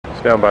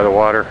down by the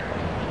water.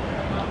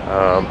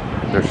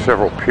 There's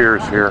several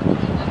piers here.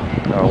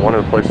 One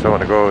of the places I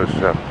want to go is,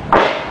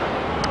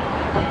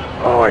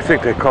 I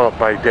think they call it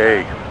By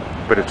Day,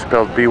 but it's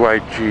spelled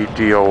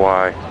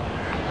B-Y-G-D-O-Y.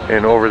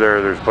 And over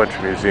there's a bunch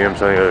of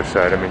museums on the other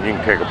side. I mean, you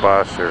can take a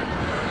bus or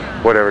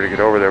whatever to get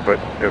over there, but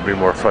it would be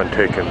more fun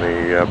taking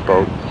the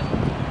boat.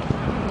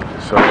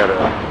 So I got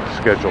a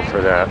schedule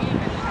for that,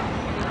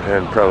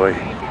 and probably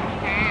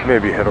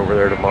maybe head over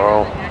there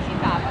tomorrow.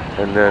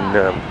 And then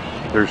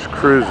there's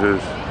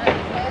cruises,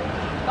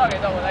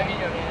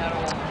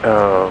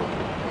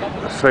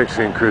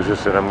 sightseeing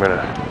cruises, that I'm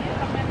gonna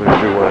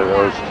do one of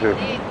those too.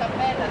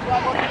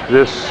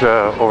 This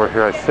over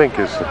here, I think,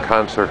 is the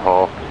concert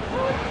hall.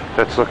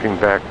 That's looking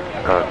back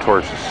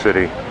towards the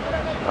city.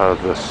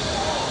 The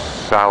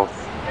south,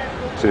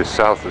 see, the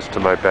south is to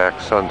my back,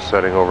 sun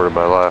setting over to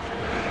my left.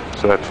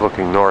 So that's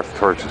looking north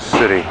towards the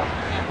city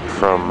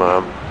from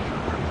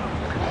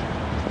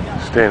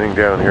standing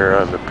down here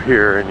on the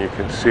pier, and you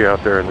can see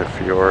out there in the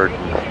fjord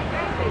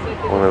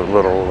and one of the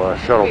little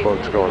shuttle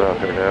boats going out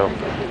there now.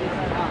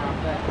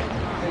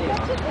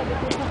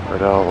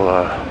 But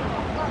I'll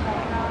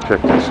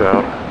check this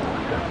out.